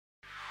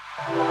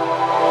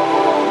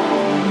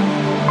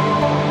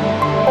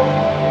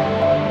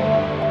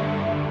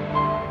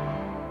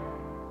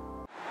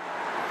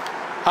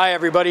Hi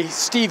everybody,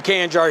 Steve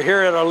Kanjar here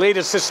at our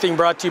latest listing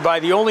brought to you by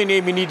the only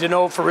name you need to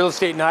know for real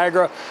estate in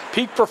Niagara,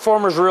 Peak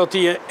Performers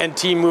Realty and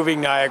Team Moving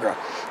Niagara.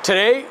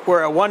 Today,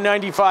 we're at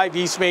 195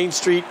 East Main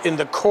Street in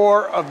the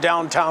core of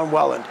downtown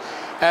Welland.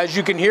 As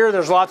you can hear,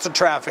 there's lots of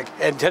traffic,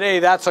 and today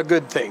that's a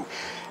good thing.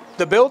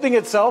 The building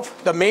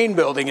itself, the main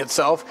building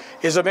itself,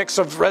 is a mix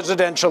of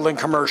residential and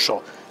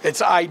commercial. It's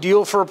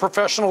ideal for a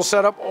professional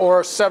setup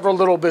or several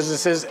little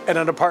businesses and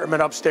an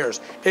apartment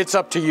upstairs. It's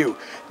up to you.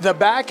 The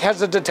back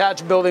has a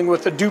detached building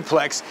with a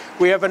duplex.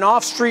 We have an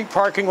off-street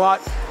parking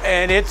lot,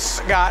 and it's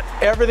got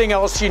everything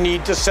else you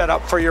need to set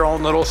up for your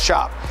own little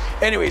shop.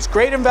 Anyways,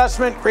 great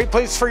investment, great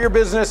place for your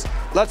business.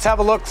 Let's have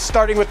a look,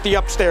 starting with the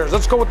upstairs.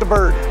 Let's go with the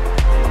bird.